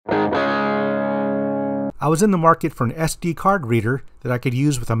I was in the market for an SD card reader that I could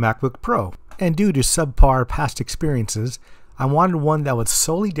use with a MacBook Pro, and due to subpar past experiences, I wanted one that was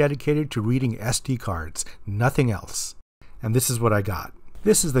solely dedicated to reading SD cards, nothing else. And this is what I got.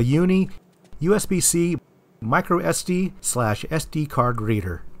 This is the UNI USB-C microSD/SD card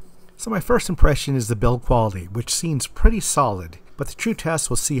reader. So my first impression is the build quality, which seems pretty solid, but the true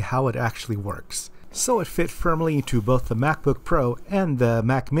test will see how it actually works. So it fit firmly into both the MacBook Pro and the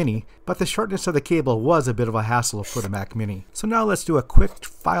Mac Mini, but the shortness of the cable was a bit of a hassle for the Mac Mini. So now let's do a quick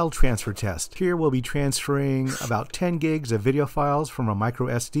file transfer test. Here we'll be transferring about 10 gigs of video files from a micro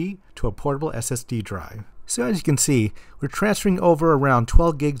SD to a portable SSD drive. So as you can see, we're transferring over around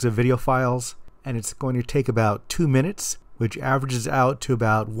 12 gigs of video files, and it's going to take about 2 minutes, which averages out to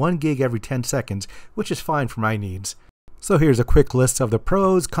about 1 gig every 10 seconds, which is fine for my needs. So here's a quick list of the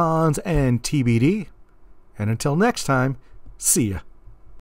pros, cons, and TBD. And until next time, see ya.